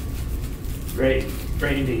see. Right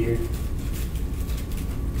into here.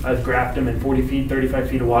 I've graphed them in 40 feet, 35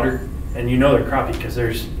 feet of water, and they're crappie because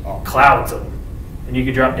there's clouds of them. And you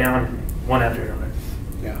could drop down one after another.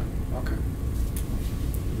 Yeah, okay.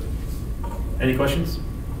 Any questions?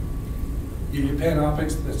 Your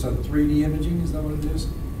Panoptix, that's a 3D imaging, is that what it is?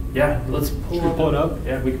 Yeah, let's Should we pull it up?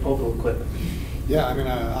 Yeah, we can pull up a little clip. Yeah, I mean,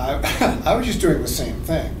 I was just doing the same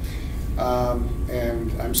thing.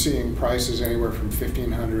 And I'm seeing prices anywhere from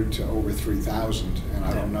 $1,500 to over $3,000, and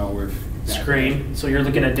I don't know if... Screen, so you're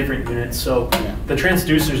looking at different units. So yeah, the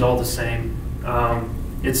transducer's all the same.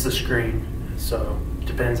 It's the screen. So it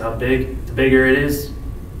depends how big. The bigger it is,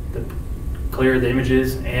 the clearer the image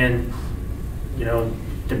is, and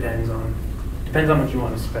depends on how much you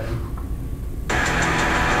want to spend.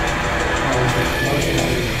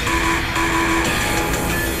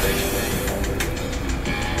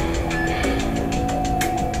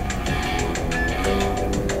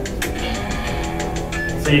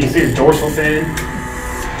 So you can see the dorsal fin.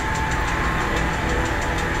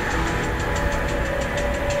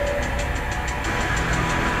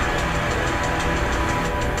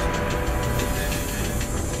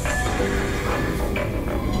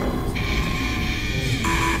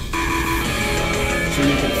 so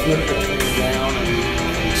you can flip between down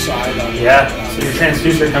and side on Yeah, so your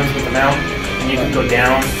transducer comes with a mount, and you can go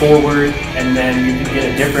down, forward, and then you can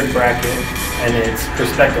get a different bracket, and it's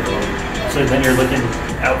perspective mode. So then you're looking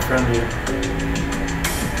out from you.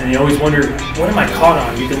 And you always wonder, what am I caught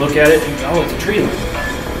on? You can look at it and go, oh, it's a tree limb.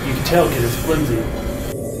 You can tell because it's flimsy.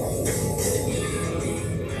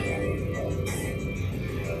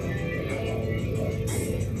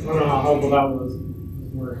 well, that was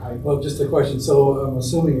more high. Well, just a question. So I'm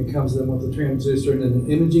assuming it comes in with the transducer and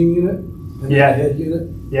an imaging unit and then a head unit?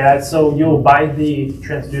 Yeah, so you'll buy the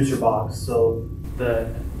transducer box. So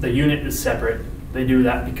the unit is separate. They do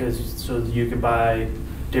that because so you can buy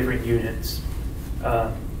different units.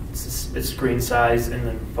 It's screen size and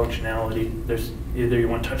then functionality. There's either you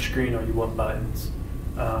want touch screen or you want buttons.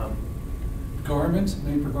 Garments,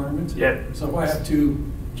 made for garments? Yeah. So if I have two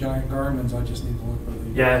giant garments, I just need to look for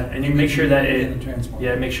the... Yeah, and you make sure that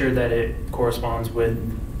make sure that it corresponds with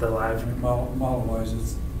the live. Model-wise,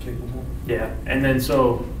 it's capable. Yeah, and then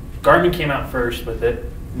so Garmin came out first with it,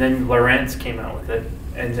 then Lowrance came out with it,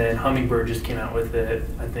 and then Humminbird just came out with it,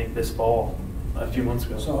 I think this fall, a few months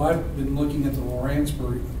ago. So I've been looking at the Lowrance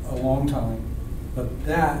for a long time, but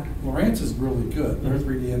Lowrance is really good. Their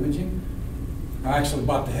 3D imaging. I actually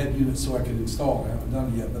bought the head unit so I could install it. I haven't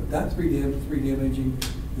done it yet, but that 3D imaging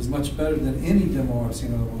is much better than any demo I've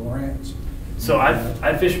seen of the Lowrance. So I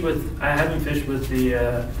haven't fished with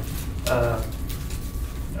the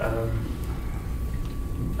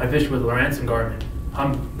I fished with Lowrance and Garmin.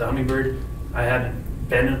 The Humminbird, I haven't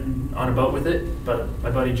been on a boat with it, but my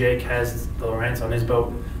buddy Jake has the Lowrance on his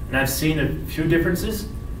boat, and I've seen a few differences,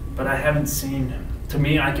 but I haven't seen. To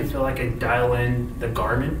me, I can feel like I dial in the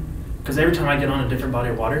Garmin. Because every time I get on a different body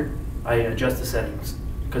of water, I adjust the settings.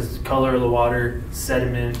 Because the color of the water,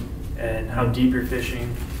 sediment, and how deep you're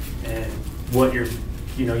fishing, and what you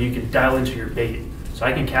can dial into your bait. So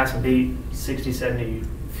I can cast a bait 60, 70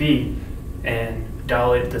 feet and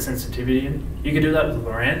dial it the sensitivity in. You can do that with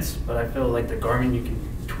Lowrance, but I feel like the Garmin you can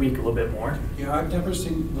tweak a little bit more. Yeah, I've never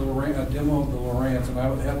seen a demo of the Lowrance, and I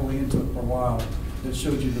was heavily into it for a while. It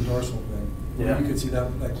showed you the dorsal thing. Yeah. You could see that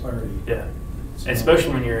clarity. Yeah, so, and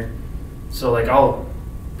especially when you're, so like I'll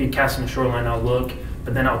be casting the shoreline, I'll look,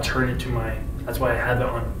 but then I'll turn it to that's why I have it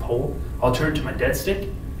on a pole. I'll turn it to my dead stick,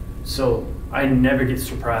 so I never get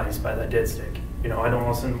surprised by that dead stick. I don't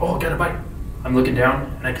all of a sudden, oh, got a bite. I'm looking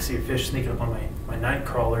down and I can see a fish sneaking up on my night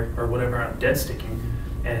crawler or whatever I'm dead sticking,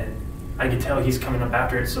 and I can tell he's coming up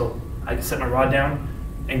after it, so I can set my rod down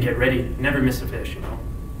and get ready. Never miss a fish,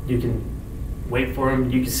 You can wait for them,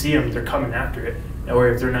 you can see them, they're coming after it. Or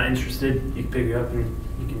if they're not interested, you can pick it up and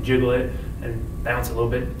you can jiggle it and bounce a little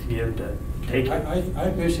bit to get them to take it.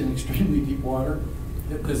 I fish in extremely deep water.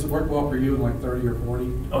 Does it work well for you in like 30 or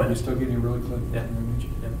 40? Oh, yeah. You're still getting a really clear image?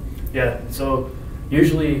 Yeah, so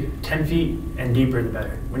usually 10 feet and deeper the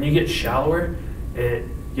better. When you get shallower,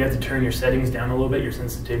 you have to turn your settings down a little bit, your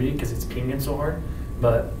sensitivity, because it's pinging so hard.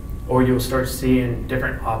 Or you'll start seeing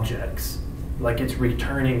different objects, like it's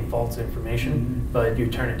returning false information, but you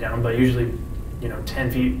turn it down. But usually,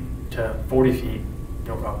 10 feet to 40 feet,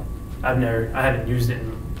 no problem. I haven't used it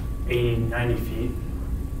in 80, 90 feet,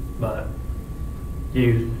 but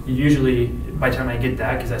you usually, by the time I get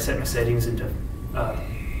that, because I set my settings into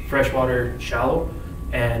freshwater shallow,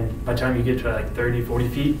 and by the time you get to like 30, 40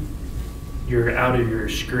 feet, you're out of your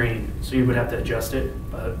screen, so you would have to adjust it,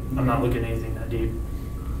 but I'm not looking at anything that deep.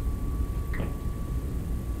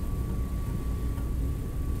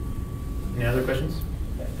 Any other questions?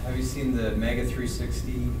 Have you seen the Mega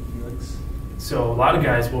 360 Helix? So a lot of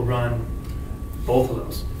guys will run both of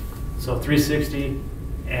those. So 360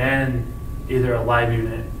 and either a live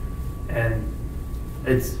unit, and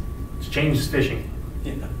it's changes fishing.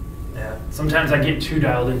 Yeah. Sometimes I get too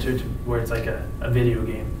dialed into it where it's like a video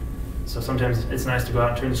game. So sometimes it's nice to go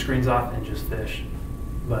out and turn the screens off and just fish.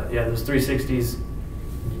 But yeah, those 360s,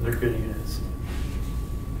 they're good units.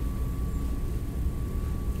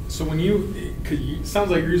 So when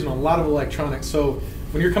sounds like you're using a lot of electronics. So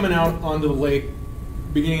when you're coming out onto the lake,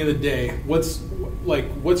 beginning of the day, what's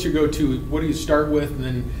your go-to? What do you start with, and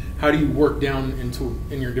then how do you work down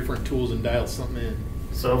in your different tools and dial something in?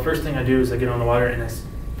 So first thing I do is I get on the water, and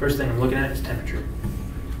first thing I'm looking at is temperature.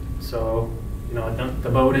 So I dump the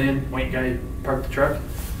boat in, wait, guy park the truck.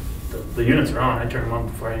 The units are on. I turn them on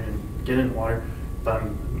before I even get in the water, but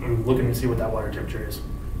I'm looking to see what that water temperature is.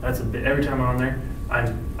 That's a bit. Every time I'm on there,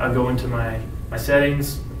 I go into my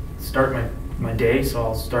settings, start my day. So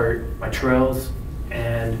I'll start my trails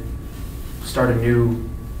and start a new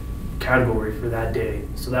category for that day.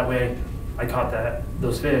 So that way, I caught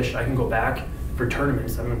those fish. I can go back for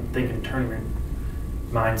tournaments. I'm thinking tournament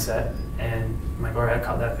mindset, and I'm like, all right, I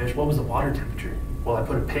caught that fish. What was the water temperature? Well, I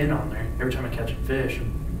put a pin on there. Every time I catch a fish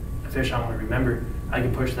I want to remember, I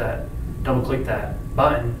can push that, double click that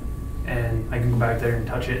button, and I can go back there and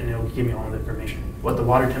touch it, and it'll give me all the information. What the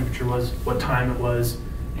water temperature was, what time it was,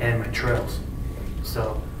 and my trails.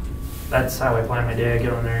 So that's how I plan my day. I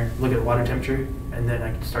get on there, look at the water temperature, and then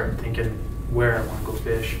I can start thinking where I want to go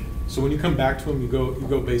fish. So when you come back to them, you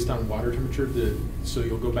go based on water temperature. So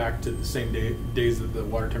you'll go back to the same days that the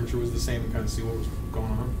water temperature was the same and kind of see what was going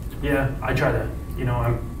on. Yeah, I try to.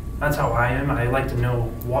 That's how I am. I like to know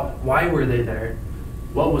why were they there,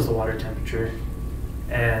 what was the water temperature,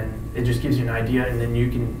 and it just gives you an idea, and then you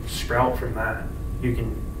can sprout from that. You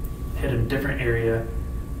can hit a different area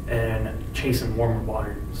and chase in warmer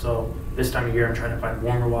water. So this time of year, I'm trying to find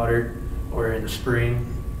warmer water, or in the spring,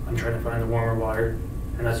 I'm trying to find the warmer water,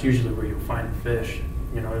 and that's usually where you'll find fish.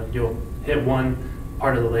 You'll hit one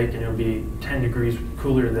part of the lake and it'll be 10 degrees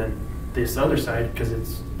cooler than this other side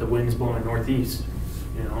because the wind's blowing northeast.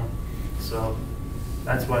 So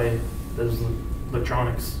that's why those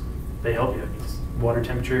electronics, they help you. It's water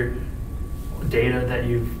temperature data that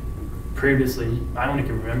you've previously, I only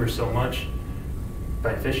can remember so much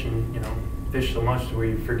by fishing, fish so much where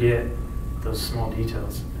you forget those small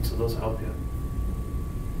details, and so those help you.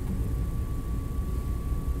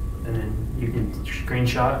 And then you can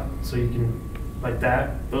screenshot, so you can, like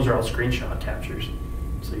that, those are all screenshot captures.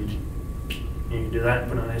 So you can do that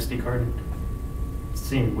and put it on an SD card and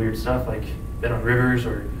seeing weird stuff like been on rivers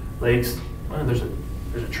or lakes. Well, there's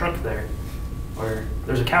a trunk there, or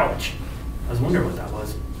there's a couch. I was wondering what that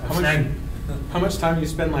was. How much time do you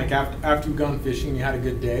spend like after you've gone fishing, you had a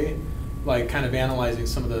good day, like kind of analyzing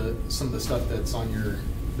some of the stuff that's on your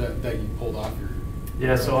that you pulled off your?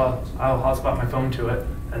 Yeah, so I'll hotspot my phone to it,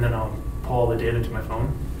 and then I'll pull all the data to my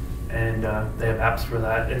phone, and they have apps for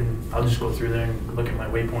that, and I'll just go through there and look at my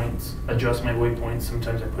waypoints, adjust my waypoints.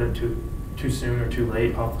 Sometimes I put it too soon or too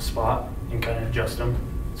late off the spot and kind of adjust them,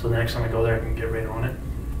 so the next time I go there I can get right on it.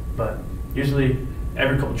 But usually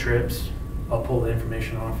every couple trips I'll pull the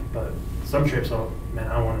information off, but some trips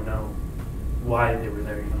I want to know why they were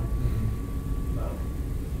there,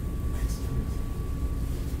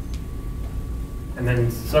 And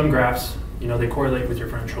then some graphs, they correlate with your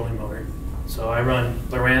front trolling motor. So I run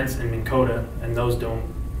Lowrance and McConaughy, and those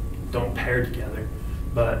don't pair together,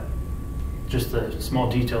 but just the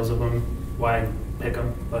small details of them, why I pick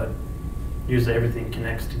them, but usually everything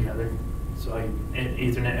connects together. So I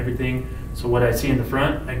Ethernet everything. So what I see in the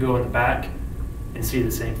front, I go in the back and see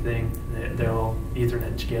the same thing. They're all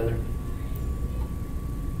Ethernet together.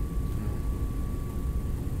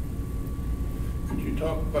 Could you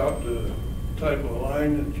talk about the type of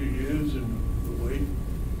line that you use and the weight?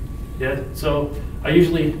 Yeah, so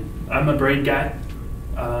I'm a braid guy.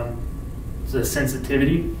 So the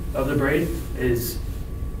sensitivity of the braid is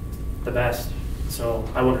the best. So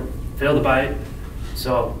I want to fail the bite,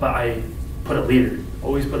 but I put a leader,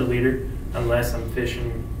 always put a leader, unless I'm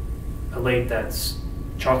fishing a lake that's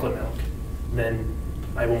chocolate milk, then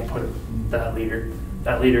I won't put that leader.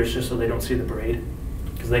 That leader is just so they don't see the braid,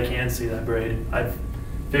 because they can see that braid. I've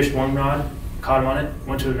fished one rod, caught them on it,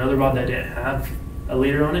 went to another rod that didn't have a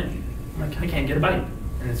leader on it. I'm like, I can't get a bite,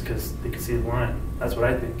 and it's because they can see the line. That's what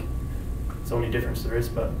I think. It's the only difference there is.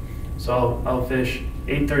 But so I'll fish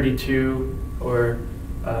 832 or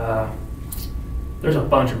there's a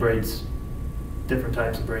bunch of braids, different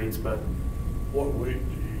types of braids, but What weight do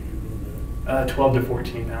you use on 12 to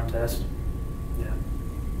 14 pound test. Yeah,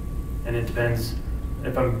 and it depends.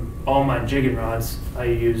 If I'm all my jigging rods, I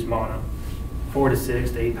use mono, 4 to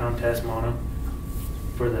 6 to 8 pound test mono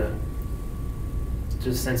for the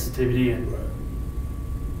just sensitivity and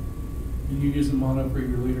You using mono for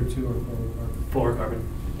your leader too, or fluorocarbon.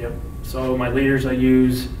 Yep. So my leaders I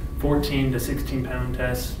use 14 to 16 pound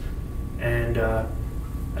tests, and I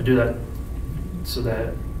do that so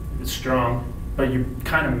that it's strong, but you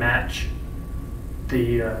kind of match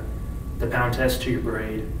the pound test to your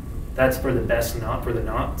braid. That's for the best knot for the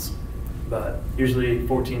knots, but usually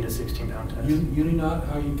 14 to 16 pound test. Uni knot,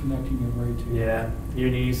 how are you connecting your braid to? Yeah,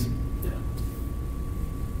 unis, yeah.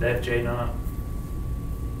 The FJ knot.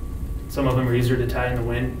 Some of them are easier to tie in the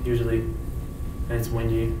wind, usually, and it's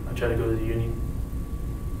windy. I try to go to the uni.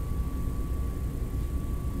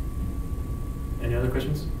 Any other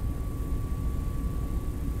questions?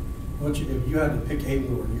 If you had to pick a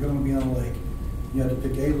lure, you're going to be on a lake, you had to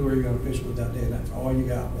pick a lure you're going to fish with that day, and that's all you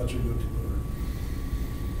got. What's your go-to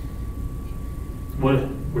lure? What,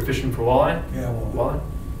 we're fishing for walleye? Yeah, walleye.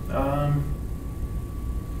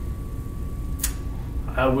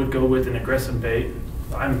 I would go with an aggressive bait.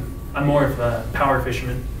 I'm more of a power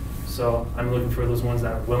fisherman, so I'm looking for those ones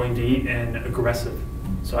that are willing to eat and aggressive.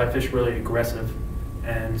 So I fish really aggressive,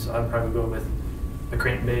 and so I'd probably go with a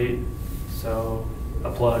crankbait, so a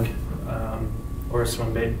plug, or a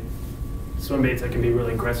swim bait. Swim baits I can be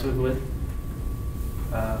really aggressive with.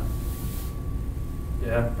 Yeah,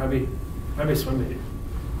 probably a swim bait.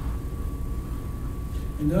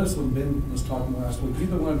 You notice when Ben was talking last week, you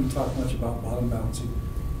don't want to talk much about bottom bouncing.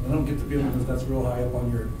 I don't get the feeling that that's real high up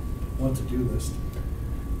on your want-to-do list.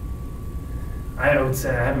 I would say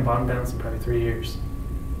I haven't bottom bounced in probably 3 years.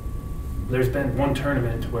 There's been one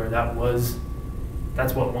tournament where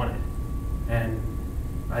that's what won it. And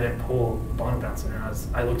I didn't pull a bottom bounce in there.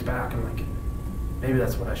 I looked back and like, maybe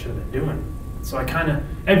that's what I should have been doing. So I kind of,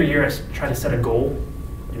 every year I try to set a goal.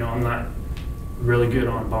 You know, I'm not really good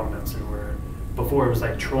on bottom bouncing, where before it was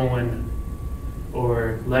like trolling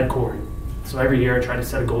or lead core. So every year I try to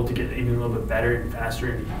set a goal to get even a little bit better and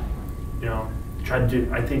faster, and you know, try to do,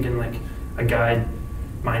 I think in like a guide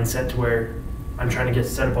mindset to where I'm trying to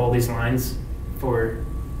set up all these lines for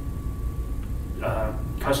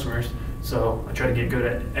customers. So I try to get good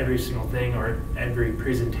at every single thing or every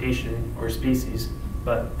presentation or species.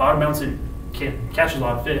 But bottom bouncing catches a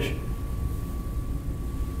lot of fish.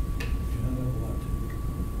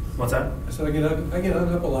 What's that? I said I get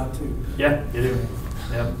hung up a lot too. Yeah, you do.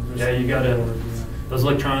 Yeah, yeah. You gotta. Those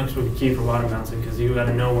electronics would be key for bottom bouncing, because you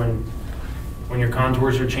gotta know when your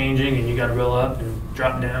contours are changing and you gotta reel up and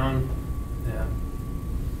drop down. Yeah.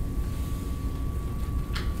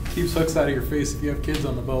 Keeps hooks out of your face if you have kids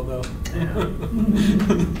on the boat, though. Yeah.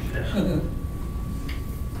 Yeah.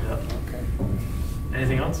 Yeah. Okay.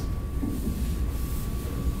 Anything else?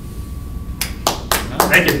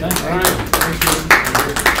 Thank you. All right. Thank you.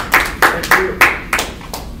 Thank you.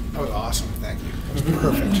 That was awesome. Thank you. That was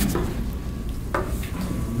perfect.